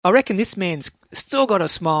I reckon this man's still got a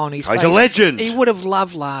smile on his face. He's a legend. He would have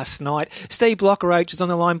loved last night. Steve Roach is on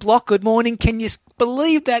the line. Block, good morning. Can you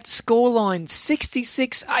believe that scoreline?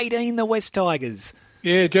 66-18, the West Tigers.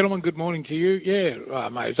 Yeah, gentlemen, good morning to you. Yeah,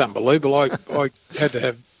 mate, it's unbelievable. I had to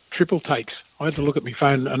have triple takes. I had to look at my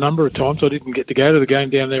phone a number of times. I didn't get to go to the game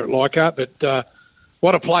down there at Leichhardt, but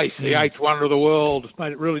what a place, the eighth wonder of the world.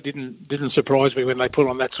 Mate, it really didn't surprise me when they put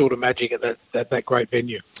on that sort of magic at that great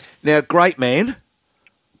venue. Now, great man,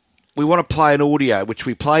 we want to play an audio, which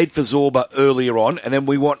we played for Zorba earlier on, and then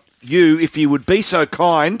we want you, if you would be so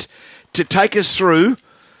kind, to take us through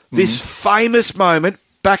this famous moment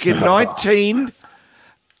back in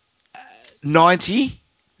 1990.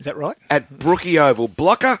 Is that right? At Brookie Oval.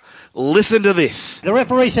 Blocker, listen to this. The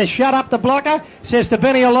referee says, shut up, the blocker. Says to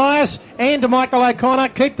Benny Elias and to Michael O'Connor,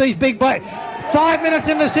 keep these big 5 minutes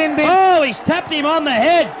in the sin bin. Oh, he's tapped him on the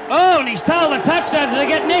head. Oh, and he's told the touchdown to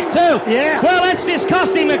get nicked too. Yeah. Well, that's just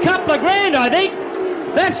cost him a couple of grand, I think.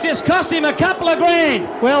 That's just cost him a couple of grand.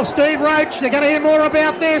 Well, Steve Roach, they're going to hear more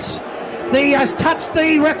about this. He has touched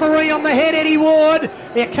the referee on the head, Eddie Ward.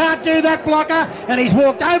 You can't do that, blocker. And he's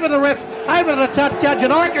walked over the over to the touch judge,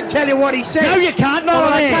 and I can tell you what he said. No, you can't. Not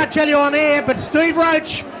on I air. can't tell you on air, but Steve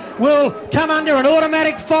Roach will come under an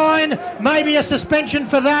automatic fine, maybe a suspension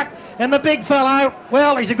for that. And the big fellow,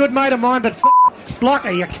 well, he's a good mate of mine, but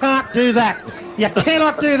blocker, you can't do that. You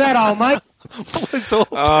cannot do that, old mate.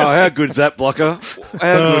 How good is that, blocker?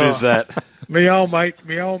 How good is that? Me old mate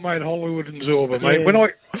Hollywood and Zorba, mate. Yeah.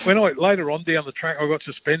 When I later on down the track, I got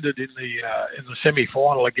suspended in the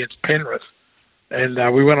semi-final against Penrith, and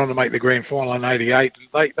we went on to make the grand final in '88.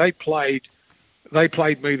 They played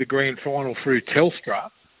me the grand final through Telstra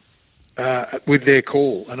with their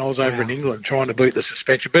call, and I was over in England trying to beat the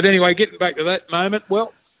suspension. But anyway, getting back to that moment,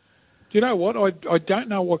 well, do you know what? I don't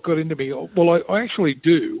know what got into me. Well, I actually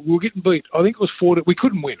do. We were getting beat. I think it was 14. We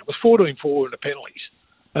couldn't win. It was 14-4 in the penalties.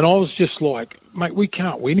 And I was just like, mate, we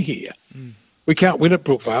can't win here. We can't win at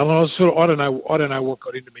Brookvale. And I was sort of, I don't know what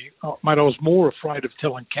got into me. Oh, mate, I was more afraid of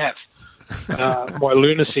telling Kath my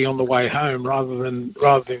lunacy on the way home rather than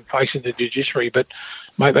facing the judiciary. But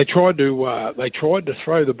mate, they tried to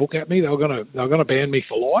throw the book at me. They were going to ban me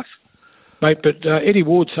for life. Mate, but Eddie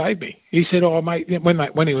Ward saved me. He said, "Oh, mate,"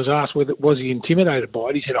 when he was asked whether was he intimidated by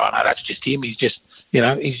it, he said, "Oh no, that's just him. He's just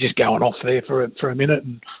going off there for a minute."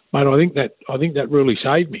 And mate, I think that really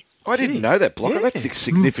saved me. I didn't know that, blocker. Yeah. That's a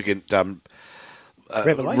significant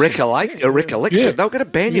Revelation. recollection. Yeah. They were going to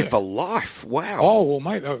ban you for life. Wow. Oh well,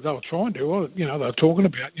 mate, they were trying to. Well, they were talking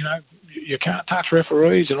about you can't touch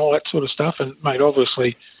referees and all that sort of stuff. And mate,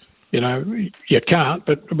 obviously, you can't.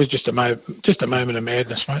 But it was just a moment of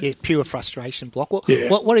madness, mate. Yeah, pure frustration, Block.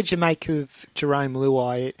 What did you make of Jerome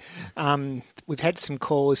Luai? We've had some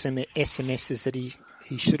calls and SMSs that he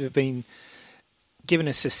should have been given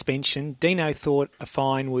a suspension. Dino thought a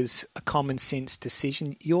fine was a common sense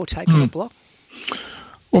decision. Your take on it, Block?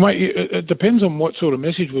 Well, mate, it depends on what sort of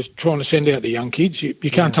message was trying to send out to young kids.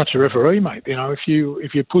 You can't touch a referee, mate. If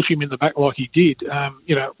you push him in the back like he did,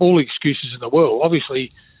 all the excuses in the world.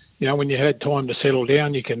 Obviously, when you had time to settle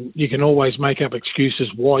down, you can always make up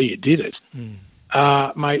excuses why you did it.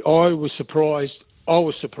 Mate, I was surprised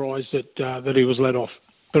that he was let off.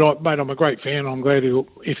 But mate, I'm a great fan. I'm glad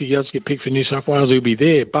if he does get picked for New South Wales, he'll be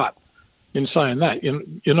there. But in saying that,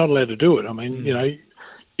 you're not allowed to do it. I mean,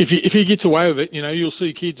 if he gets away with it, you'll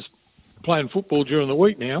see kids playing football during the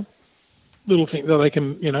week now. Little think that they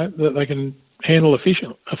can handle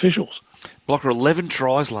officials. Blocker 11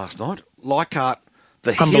 tries last night. Leichhardt,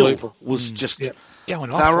 the hill was just going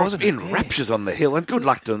off, wasn't it? In raptures on the hill, and good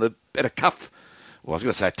luck to them. They've had a tough. Well, I was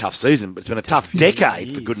going to say a tough season, but it's been a tough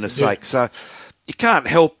decade for goodness' sake. So you can't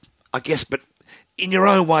help, I guess, but in your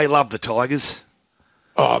own way, love the Tigers.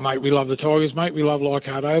 Oh, mate, we love the Tigers, mate. We love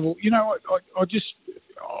Leichhardt Oval.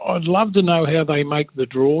 I'd love to know how they make the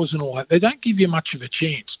draws and all that. They don't give you much of a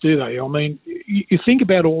chance, do they? I mean, you think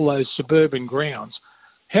about all those suburban grounds.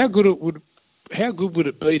 How good would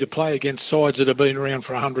it be to play against sides that have been around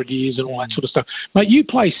for 100 years and all that sort of stuff? Mate, you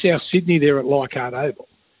play South Sydney there at Leichhardt Oval.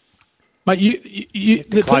 Mate, you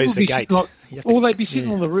close the gates. They'd be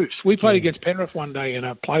sitting on the roofs. We played against Penrith one day in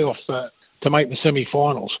a playoff to make the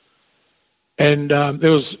semi-finals. And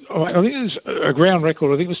there was, I think it was a ground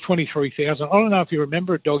record. I think it was 23,000. I don't know if you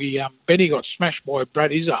remember it, Doggy. Benny got smashed by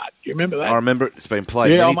Brad Izzard. Do you remember that? I remember it. It's been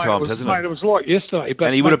played many times, hasn't it? Mate, it was like yesterday. But,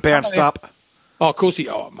 and he would have bounced up. Oh, of course he.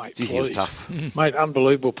 Oh, mate, Jeez, he was tough, mate.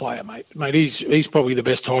 Unbelievable player, mate. Mate, he's probably the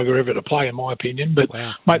best Tiger ever to play, in my opinion. But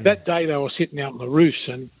mate, that day they were sitting on the roofs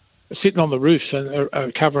and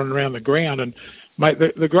covering around the ground, and mate,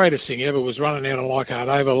 the greatest thing ever was running out of Leichhardt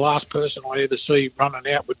over. The last person I ever see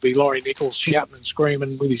running out would be Laurie Nichols, shouting and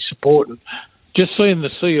screaming with his support. And just seeing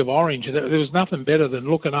the sea of orange, there was nothing better than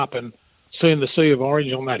looking up and seeing the sea of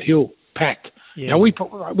orange on that hill packed. Yeah. Now, we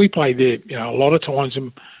played there, a lot of times,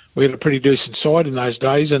 and we had a pretty decent side in those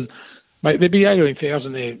days, and mate, there'd be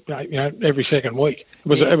 18,000 there, every second week.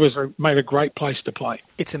 It was made a great place to play.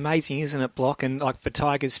 It's amazing, isn't it, Block? And like for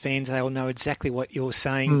Tigers fans, they'll know exactly what you're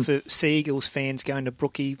saying. For Sea Eagles fans going to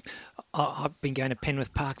Brookie, I've been going to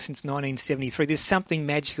Penrith Park since 1973. There's something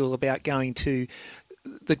magical about going to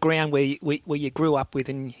the ground where you grew up with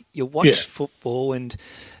and you watched football, and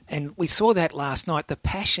we saw that last night. The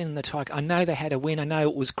passion in the Tigers. I know they had a win. I know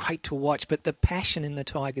it was great to watch, but the passion in the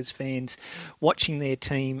Tigers fans watching their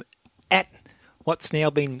team at what's now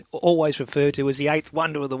been always referred to as the eighth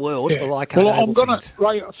wonder of the world. Yeah. Well, I'm going to,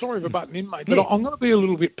 Ray, sorry for butting in, mate, but I'm going to be a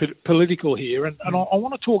little bit political here, and I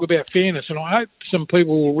want to talk about fairness, and I hope some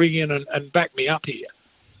people will ring in and back me up here.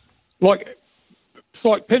 It's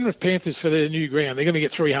like Penrith Panthers for their new ground, they're going to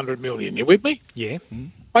get $300 million. You with me? Yeah.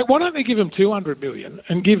 Mate, why don't they give them $200 million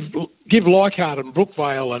and give Leichhardt and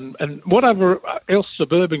Brookvale and whatever else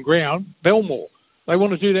suburban ground, Belmore, they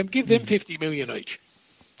want to do them, give them $50 million each.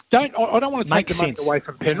 I don't want to take the money away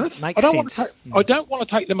from Penrith. I don't want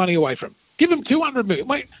to take the money away from them. Give them $200 million.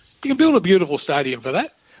 Mate, you can build a beautiful stadium for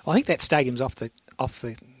that. I think that stadium's off the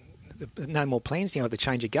no more plans now with the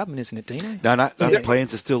change of government, isn't it, Dino? No, the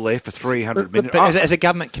plans are still there for $300 million. But has a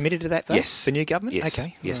government committed to that, though? Yes. The new government? Yes.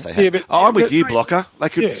 Okay. Yes, they have. I'm with you, Blocker. They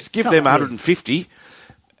could give them 150,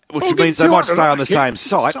 which means they might stay on the same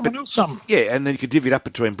site. And then you could divvy it up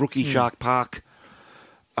between Brookie, Shark Park,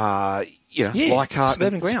 Leichhardt,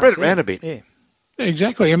 and spread it around a bit. Yeah.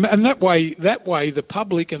 Exactly. And that way the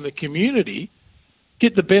public and the community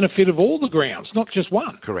get the benefit of all the grounds, not just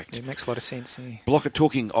one. Correct. It makes a lot of sense. Yeah. Blocker,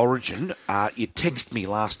 talking Origin, you texted me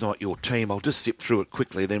last night your team. I'll just zip through it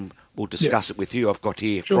quickly, then we'll discuss it with you. I've got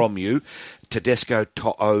here from you Tedesco,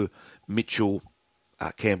 To'o, Mitchell,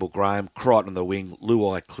 Campbell Graham, Crichton on the wing,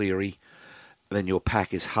 Luai Cleary. And then your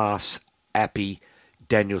pack is Haas, Appy,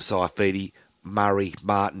 Daniel Saifidi, Murray,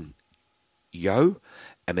 Martin, Yo.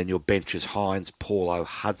 And then your bench is Hines, Paulo,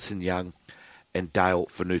 Hudson Young, and Dale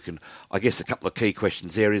Finucane. I guess a couple of key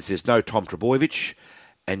questions there is there's no Tom Trbojevic,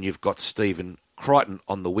 and you've got Stephen Crichton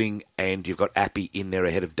on the wing, and you've got Appy in there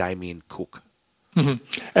ahead of Damien Cook. Mm-hmm.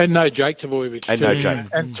 And no Jake Trbojevic. And no Jake.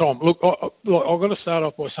 And Tom. Look, I've got to start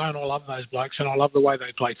off by saying I love those blokes, and I love the way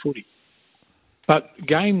they play footy. But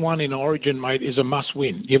game one in Origin, mate, is a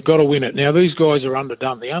must-win. You've got to win it. Now, these guys are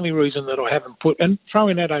underdone. The only reason that I haven't and throw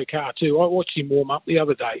in that Okar too, I watched him warm up the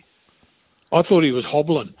other day. I thought he was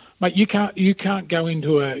hobbling. Mate, you can't go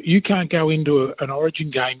into an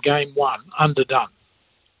Origin game one underdone.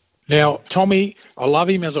 Now, Tommy, I love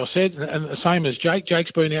him, as I said, and the same as Jake.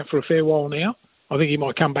 Jake's been out for a fair while now. I think he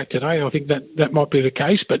might come back today. I think that might be the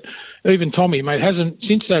case. But even Tommy, mate, hasn't,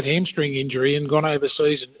 since that hamstring injury and gone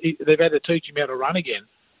overseas, and they've had to teach him how to run again.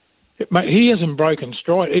 Mate, he hasn't broken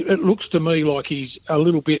stride. It looks to me like he's a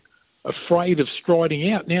little bit afraid of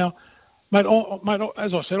striding out. Now, Mate,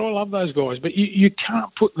 as I said, I love those guys, but you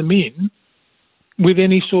can't put them in with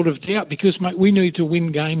any sort of doubt because, mate, we need to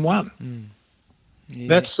win game one. Yeah.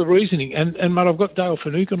 That's the reasoning. And mate, I've got Dale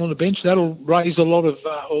Finucane on the bench. That'll raise a lot of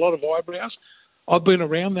eyebrows. I've been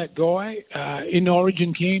around that guy in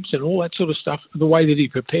Origin camps and all that sort of stuff. The way that he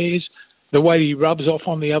prepares, the way he rubs off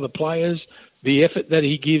on the other players, the effort that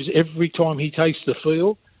he gives every time he takes the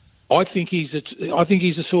field. I think he's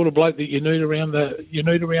the sort of bloke that you need around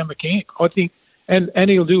the camp. I think, and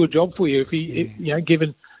he'll do a job for you if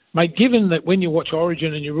given that when you watch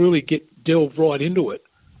Origin and you really get delved right into it,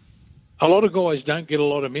 a lot of guys don't get a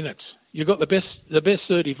lot of minutes. You've got the best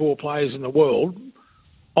 34 players in the world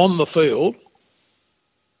on the field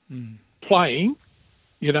playing.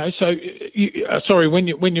 So when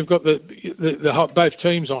you've got the both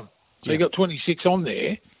teams on, so you've got 26 on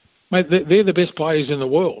there, mate. They're the best players in the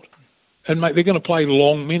world. And, mate, they're going to play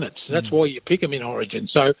long minutes. That's why you pick them in Origin.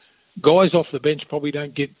 So guys off the bench probably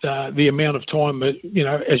don't get the amount of time,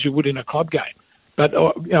 as you would in a club game. But,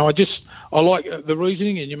 I like the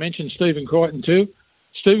reasoning, and you mentioned Stephen Crichton too.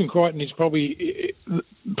 Stephen Crichton is probably,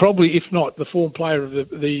 if not the form player of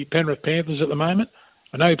the Penrith Panthers at the moment.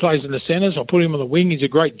 I know he plays in the centres. I'll put him on the wing. He's a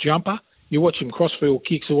great jumper. You watch him crossfield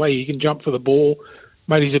kicks away. He can jump for the ball.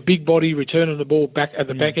 Mate, he's a big body returning the ball back at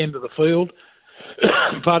the back end of the field.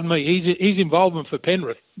 Pardon me, his involvement for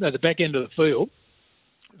Penrith at the back end of the field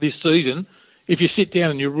this season, if you sit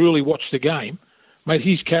down and you really watch the game, mate,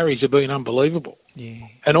 his carries have been unbelievable. Yeah.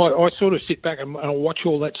 And I sort of sit back and I watch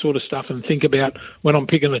all that sort of stuff and think about when I'm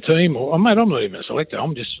picking a team. Or, mate, I'm not even a selector.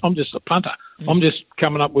 I'm just a punter. I'm just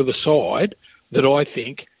coming up with a side that I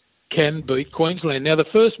think can beat Queensland. Now, the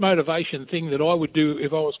first motivation thing that I would do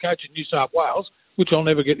if I was coaching New South Wales, which I'll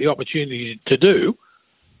never get the opportunity to do,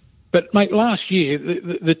 but, mate, last year,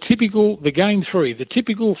 the game 3, the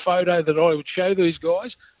typical photo that I would show these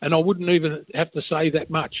guys, and I wouldn't even have to say that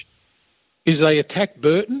much, is they attack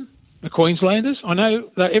Burton, the Queenslanders. I know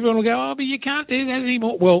that everyone will go, oh, but you can't do that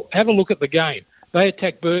anymore. Well, have a look at the game. They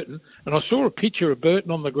attack Burton, and I saw a picture of Burton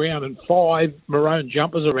on the ground and 5 maroon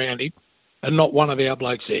jumpers around him and not one of our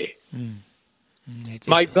blokes there. Mate,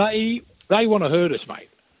 they want to hurt us, mate.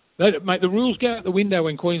 Mate, the rules go out the window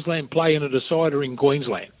when Queensland play in a decider in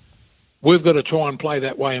Queensland. We've got to try and play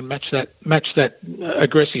that way and match that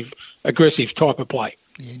aggressive type of play.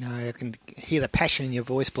 Yeah, no, I can hear the passion in your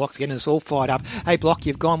voice, Block. Getting us all fired up. Hey, Block,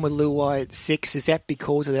 you've gone with Luai at 6. Is that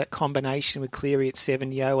because of that combination with Cleary at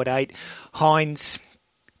 7, Yeo at 8, Hines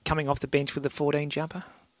coming off the bench with the 14 jumper?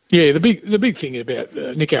 Yeah, the big thing about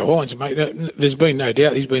Nico Hines, mate, there's been no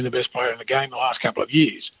doubt he's been the best player in the game the last couple of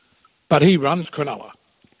years. But he runs Cronulla.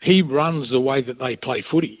 He runs the way that they play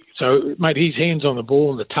footy. So, mate, his hands on the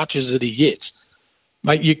ball and the touches that he gets,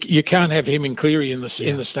 mate, you can't have him and Cleary in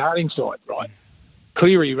the starting side, right?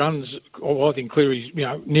 Cleary runs. Well, I think Cleary's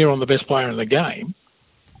near on the best player in the game,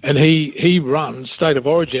 and he runs state of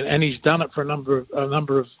origin, and he's done it for a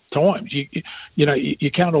number of times.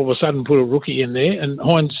 You can't all of a sudden put a rookie in there, and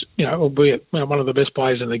Hines, albeit one of the best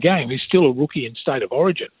players in the game, he's still a rookie in state of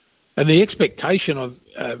origin, and the expectation of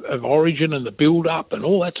origin and the build up and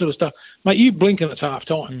all that sort of stuff, mate, you blink and it's half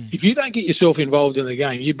time. If you don't get yourself involved in the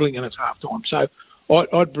game, you blink and it's half time. So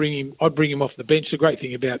I'd bring him off the bench. The great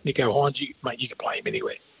thing about Nico Hines, mate, you can play him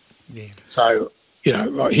anywhere. Yeah. So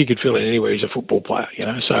he could fill in anywhere. He's a football player.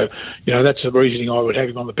 So that's the reasoning I would have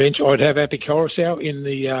him on the bench. I'd have Api Coruscant in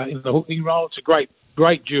the hooking role. It's a great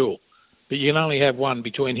duel, but you can only have one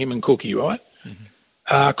between him and Cookie, right? Mm-hmm.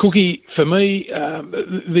 Cookie, for me,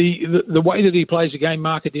 the way that he plays the game,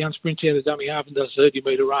 mark it down, sprints out of dummy half and does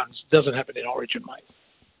 30-metre runs, doesn't happen in Origin, mate,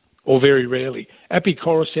 or very rarely. Api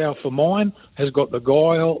Coruscant, for mine, has got the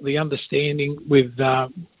guile, the understanding with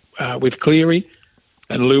Cleary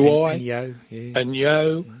and Luai and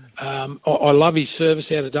Yeo. I love his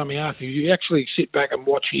service out of dummy half. If you actually sit back and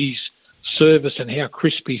watch his service and how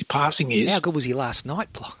crisp his passing is. How good was he last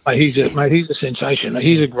night, Block? He's a sensation.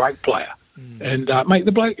 He's a great player. And, mate,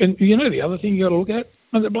 the bloke, and the other thing you got to look at,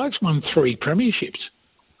 the bloke's won 3 premierships.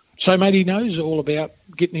 So, mate, he knows all about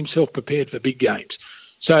getting himself prepared for big games.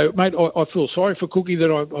 So, mate, I feel sorry for Cookie that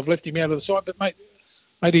I've left him out of the side, but, mate,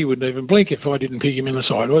 he wouldn't even blink if I didn't pick him in the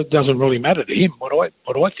side. Well, it doesn't really matter to him what I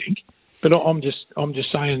think. But I'm just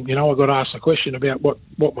saying, I've got to ask the question about what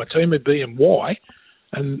my team would be and why,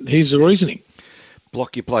 and here's the reasoning.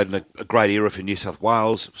 Block, you played in a great era for New South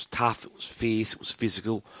Wales. It was tough, it was fierce, it was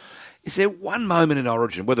physical. Is there one moment in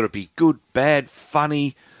Origin, whether it be good, bad,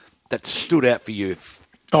 funny, that stood out for you?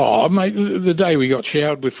 Oh, mate, the day we got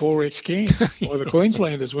showered with 4X cans by the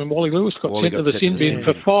Queenslanders when Wally Lewis got sent to the sin bin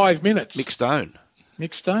for 5 minutes. Mick Stone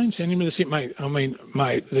sent him to the sin, mate. I mean,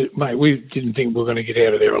 mate, we didn't think we were going to get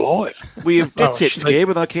out of there alive. Were you dead set scared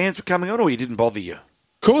when those cans were coming on, or you didn't bother you?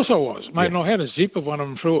 Of course I was, mate, and I had a zip of one of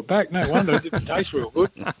them, threw it back. No wonder it didn't taste real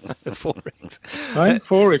good. 4X. Mate,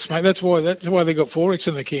 4X, mate. That's why they got 4X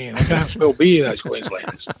in the can. They can't smell beer, those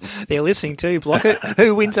Queenslanders. They're listening too, Block.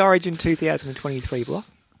 Who wins Origin 2023, Block?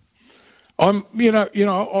 I've got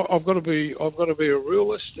to be a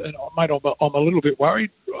realist, and mate, I'm a little bit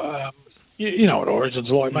worried. You know what Origin's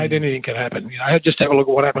like, mate. Anything can happen. Just have a look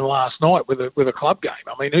at what happened last night with a club game.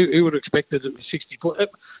 I mean, who would have expected it was 60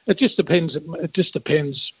 points? It just depends. It just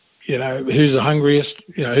depends. Who's the hungriest.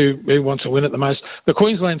 Who wants to win it the most. The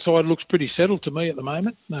Queensland side looks pretty settled to me at the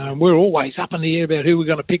moment. We're always up in the air about who we're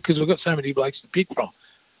going to pick because we've got so many blokes to pick from.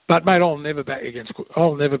 But mate, I'll never back against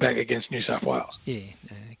New South Wales. Yeah.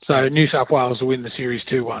 So New South Wales will win the series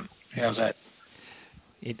 2-1. How's that?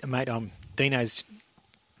 Mate, Dino's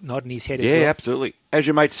nodding his head as well. Yeah, absolutely. As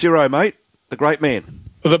your mate Ciro, mate, the great man.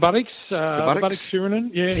 The Buttocks Sirinen.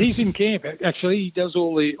 Yeah, he's in camp. Actually, he does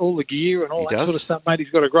all the gear and all that sort of stuff, mate. He's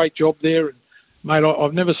got a great job there. And, mate,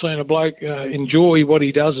 I've never seen a bloke enjoy what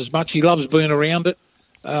he does as much. He loves being around it.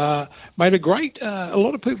 Mate, a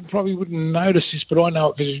lot of people probably wouldn't notice this, but I know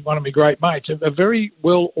it because he's one of my great mates. A very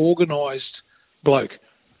well organised bloke.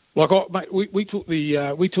 Like, mate, we took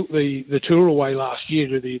the tour away last year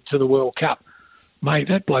to the World Cup. Mate,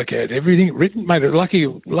 that bloke had everything written. Mate, lucky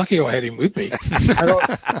I had him with me.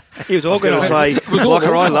 He was I was going to say,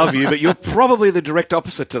 Blocker, I love you, but you're probably the direct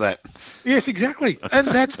opposite to that. Yes, exactly. And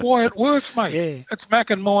that's why it works, mate. Yeah. It's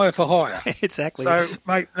Mac and Meyer for hire. Exactly. So,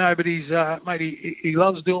 mate, no, but he's, he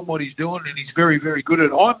loves doing what he's doing, and he's very, very good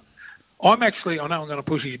at it. I'm actually, I know I'm going to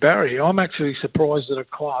push his barrier. I'm actually surprised that a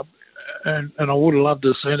club, and I would have loved to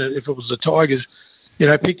have seen it if it was the Tigers,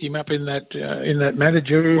 picked him up in that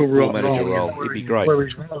managerial role. It'd be great. Where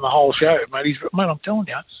he's running the whole show, mate. Mate, I'm telling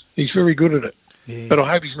you, he's very good at it. Yeah. But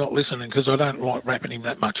I hope he's not listening because I don't like rapping him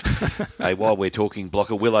that much. Hey, while we're talking,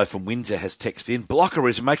 Blocker, Willow from Windsor has texted in. Blocker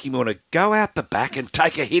is making me want to go out the back and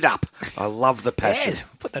take a hit up. I love the passion. Yes,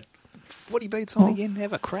 put the footy boots on again,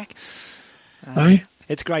 have a crack. Hey?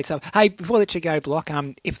 It's great stuff. Hey, before I let you go, Block,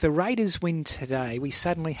 if the Raiders win today, we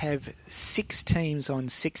suddenly have 6 teams on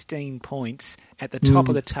 16 points at the top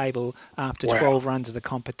of the table after 12 rounds of the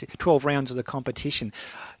competition.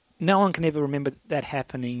 No one can ever remember that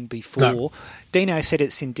happening before. No. Dino said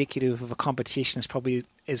it's indicative of a competition that's probably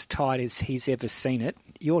as tight as he's ever seen it.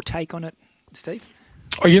 Your take on it, Steve?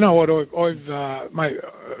 Oh, you know what? I've mate.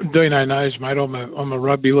 Dino knows, mate. I'm a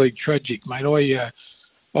rugby league tragic, mate.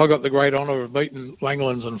 I got the great honour of meeting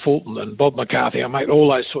Langlands and Fulton and Bob McCarthy. I met all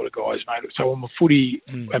those sort of guys, mate. So I'm a footy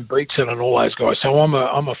and Beatson and all those guys. So I'm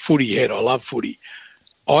a footy head. I love footy.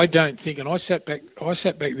 I don't think, and I sat back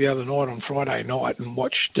the other night on Friday night and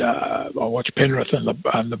watched Penrith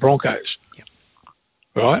and the Broncos. Yep.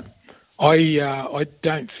 Right. I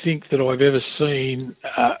don't think that I've ever seen.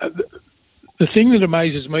 The thing that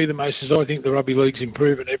amazes me the most is I think the rugby league's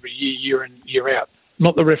improving every year in, year out.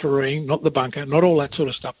 Not the refereeing, not the bunker, not all that sort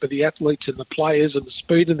of stuff, but the athletes and the players and the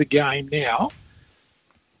speed of the game now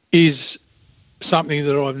is something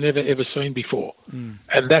that I've never, ever seen before. And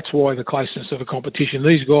that's why the closeness of a competition.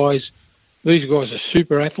 These guys are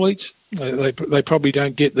super athletes. They probably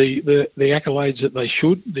don't get the accolades that they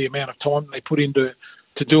should, the amount of time they put into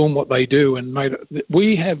doing what they do. And, mate,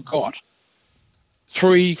 we have got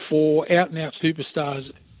 3, 4 out-and-out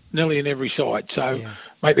superstars nearly in every side. So,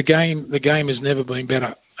 mate, the game has never been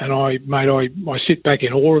better. And I sit back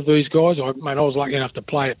in awe of these guys. I was lucky enough to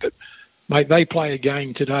play it, but mate, they play a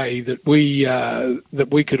game today that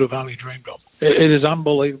we could have only dreamed of. It is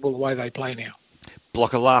unbelievable the way they play now.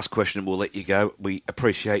 Blocker, last question, and we'll let you go. We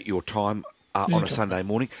appreciate your time on a Sunday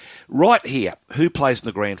morning. Right here, who plays in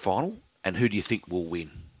the grand final, and who do you think will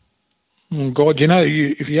win? God,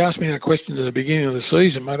 if you asked me that question at the beginning of the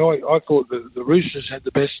season, mate, I thought the Roosters had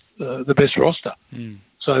the best roster.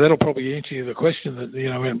 So that'll probably answer you the question that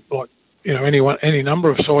any number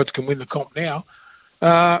of sides can win the comp now.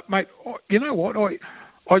 Mate, you know what?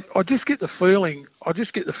 I just get the feeling.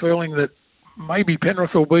 That maybe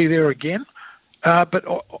Penrith will be there again. But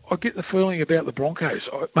I get the feeling about the Broncos.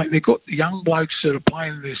 Mate, they've got young blokes that are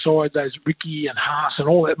playing their side. Those Ricky and Haas and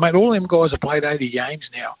all that. Mate, all them guys have played 80 games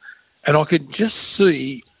now. And I could just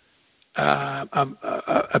see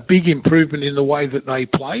a big improvement in the way that they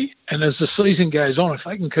play. And as the season goes on, if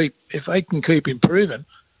they can keep improving,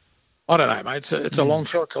 I don't know, mate. It's a long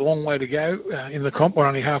shot. It's a long way to go in the comp. We're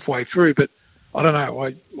only halfway through, but I don't know.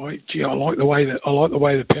 I like the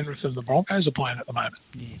way that Penrith and the Broncos are playing at the moment.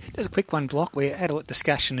 Yeah. Just a quick one, Block. We had a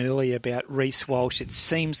discussion earlier about Reece Walsh. It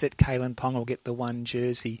seems that Kalen Ponga will get the one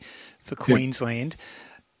jersey for Queensland.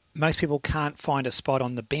 Most people can't find a spot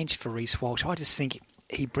on the bench for Reece Walsh. I just think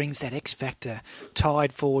he brings that X factor.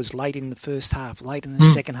 Tied forwards late in the first half, late in the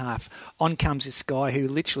second half. On comes this guy who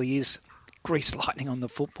literally is grease lightning on the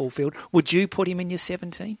football field. Would you put him in your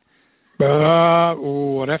 17? I'd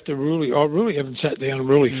have to I really haven't sat down and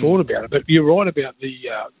really thought about it. But you're right about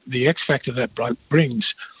the X factor that bloke brings.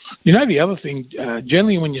 You know, the other thing,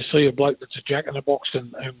 generally when you see a bloke that's a jack-in-the-box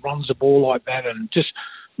and runs the ball like that and just...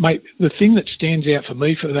 Mate, the thing that stands out for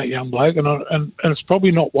me for that young bloke, and it's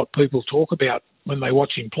probably not what people talk about when they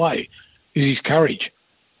watch him play, is his courage.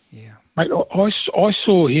 Yeah. Mate, I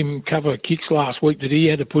saw him cover kicks last week that he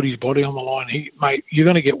had to put his body on the line. Mate, you're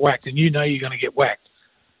going to get whacked, and you know you're going to get whacked.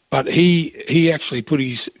 But he actually put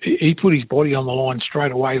his body on the line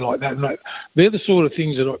straight away like that. And they're the sort of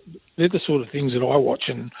things that I watch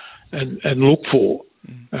and look for,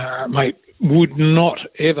 mate. Would not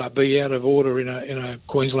ever be out of order in a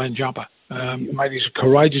Queensland jumper. Mate, he's a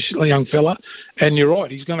courageous young fella, and you're right.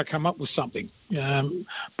 He's going to come up with something.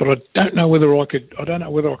 But I don't know whether I could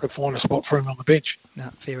find a spot for him on the bench. No,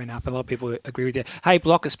 fair enough. A lot of people agree with you. Hey,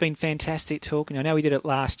 Block, it's been fantastic talking. I know we did it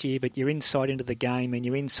last year, but your insight into the game and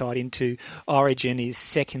your insight into Origin is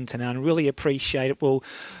second to none. Really appreciate it. Well,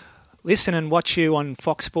 listen and watch you on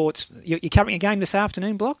Fox Sports. You're covering a game this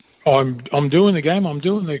afternoon, Block? I'm doing the game. I'm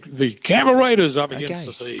doing the Canberra Raiders up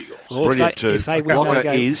against the Sea Eagles. Well, Brilliant too. If they win, Blocker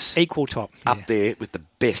go is equal top. up there with the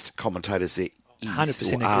best commentators there is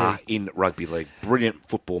 100% or are agree. in rugby league. Brilliant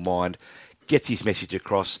football mind. Gets his message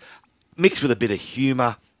across. Mixed with a bit of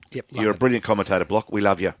humour. Yep, You're a brilliant commentator, Block. We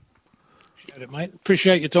love you. Appreciate it, mate.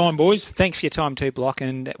 Appreciate your time, boys. Thanks for your time too, Block,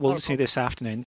 and we'll see you this afternoon.